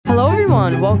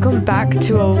everyone, welcome back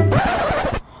to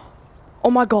a...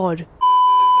 Oh my god.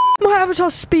 My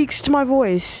avatar speaks to my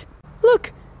voice.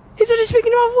 Look, he's already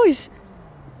speaking to my voice.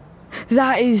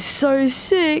 That is so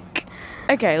sick.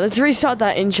 Okay, let's restart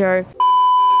that intro.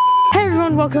 Hey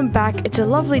everyone, welcome back. It's a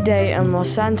lovely day in Los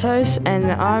Santos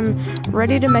and I'm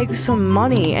ready to make some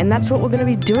money, and that's what we're going to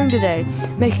be doing today.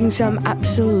 Making some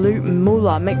absolute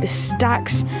moolah. Make the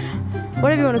stacks,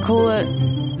 whatever you want to call it.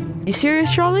 You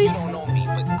serious, Charlie?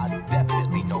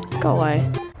 Go away.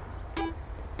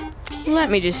 Let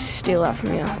me just steal that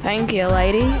from you. Thank you,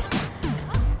 lady.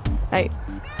 Hey,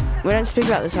 we don't speak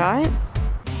about this, alright?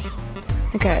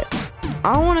 Okay,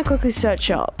 I want to quickly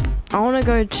search up. I want to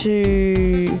go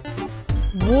to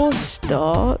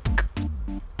Warstock.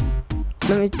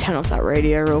 Let me turn off that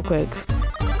radio real quick.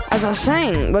 As I was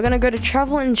saying, we're going to go to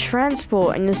travel and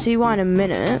transport, and you'll see why in a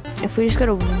minute. If we just go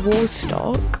to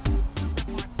Warstock,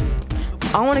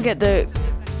 I want to get the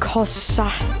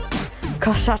Kosatka.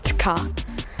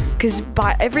 Because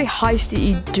by every heist that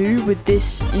you do with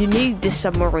this, you need this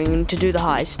submarine to do the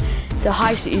heist. The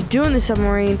heist that you do in the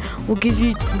submarine will give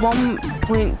you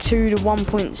 $1.2 to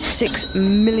 $1.6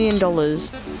 million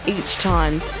each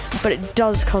time. But it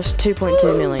does cost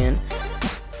 $2.2 million.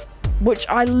 Which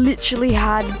I literally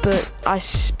had, but I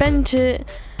spent it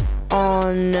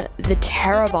on the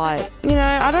Terabyte. You know,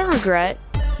 I don't regret.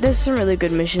 There's some really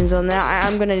good missions on there. I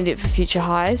am going to need it for future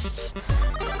heists.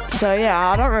 So yeah,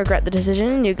 I don't regret the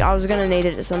decision. I was gonna need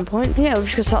it at some point. Yeah, we're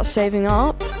just gonna start saving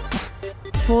up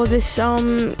for this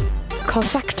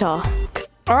Kosakta.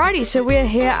 Alrighty, so we're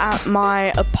here at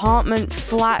my apartment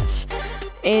flat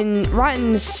right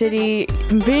in the city,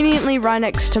 conveniently right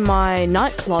next to my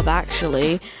nightclub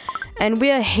actually. And we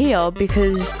are here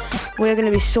because we're gonna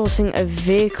be sourcing a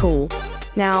vehicle.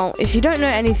 Now, if you don't know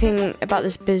anything about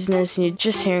this business and you're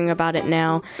just hearing about it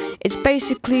now, it's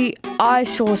basically I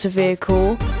source a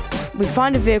vehicle, we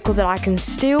find a vehicle that I can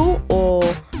steal or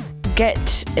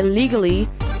get illegally,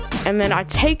 and then I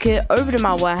take it over to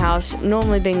my warehouse,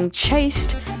 normally being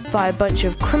chased by a bunch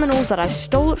of criminals that I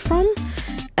stole it from,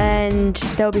 and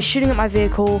they'll be shooting at my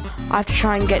vehicle. I have to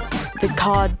try and get the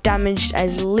car damaged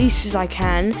as least as I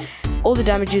can. All the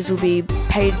damages will be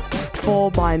paid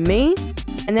for by me.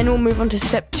 And then we'll move on to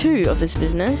step 2 of this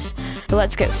business. But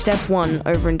let's get step 1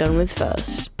 over and done with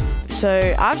first. So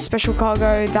I have special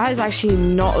cargo. That is actually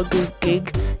not a good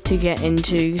gig to get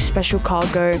into. Special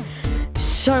cargo,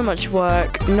 so much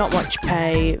work, not much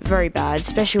pay, very bad.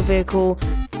 Special vehicle,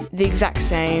 the exact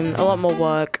same, a lot more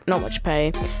work, not much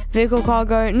pay. Vehicle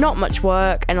cargo, not much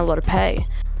work, and a lot of pay.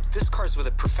 This car's with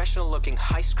a professional-looking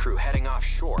heist crew heading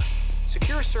offshore.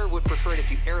 Secure Sir would prefer it if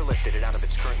you airlifted it out of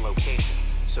its current location.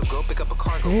 So go pick up a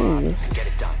cargo rod and get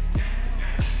it done.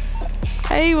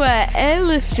 Hey, we're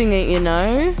airlifting it, you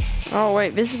know. Oh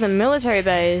wait, this is the military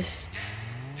base.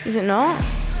 Is it not?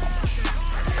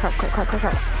 Crap, crap, crap, crap,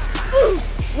 crap.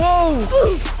 Whoa!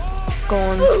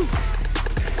 Gone.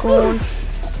 Gone.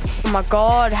 Oh my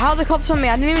god, how are the cops on me?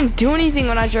 I didn't even do anything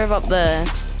when I drove up there.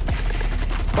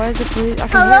 Where's the police? I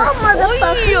can Hello,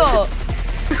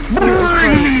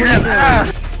 hear it.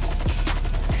 motherfucker!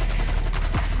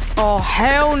 Oh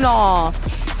hell no!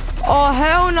 Oh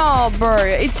hell no, bro!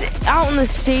 It's out on the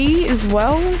sea as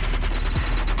well.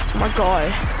 Oh my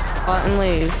god! Alright, and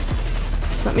leave.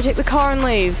 Just let me take the car and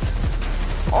leave.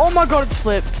 Oh my god, it's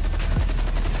flipped.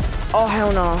 Oh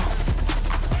hell no!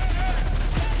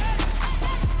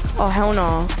 Oh hell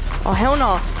no! Oh hell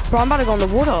no! Bro, I'm about to go in the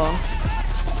water.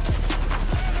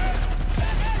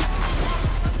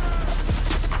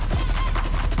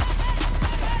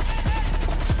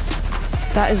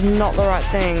 That is not the right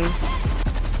thing.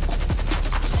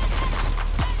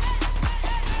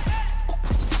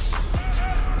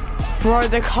 Bro,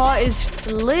 the car is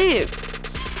flipped.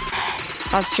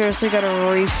 I've seriously got to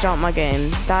restart my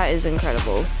game. That is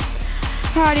incredible.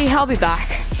 Alrighty, I'll be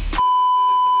back.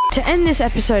 To end this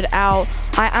episode out,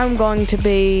 I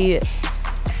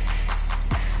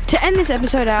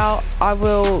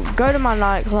will go to my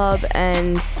nightclub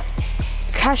and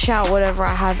cash out whatever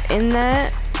I have in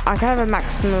there. I can have a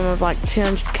maximum of like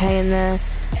 200k in there,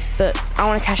 but I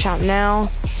want to cash out now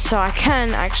so I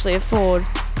can actually afford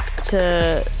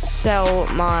to sell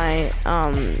my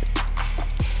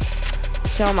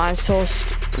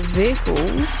sourced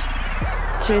vehicles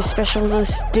to a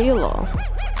specialist dealer.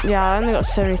 Yeah, I only got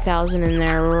 70,000 in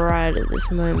there right at this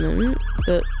moment,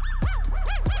 but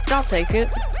I'll take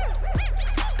it.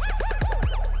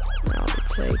 I'll be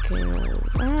taking all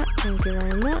that. Thank you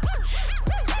very much.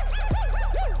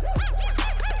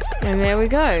 And there we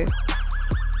go.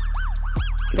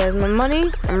 There's my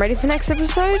money. I'm ready for next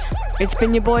episode. It's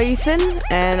been your boy Ethan,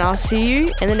 and I'll see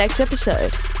you in the next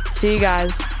episode. See you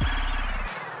guys.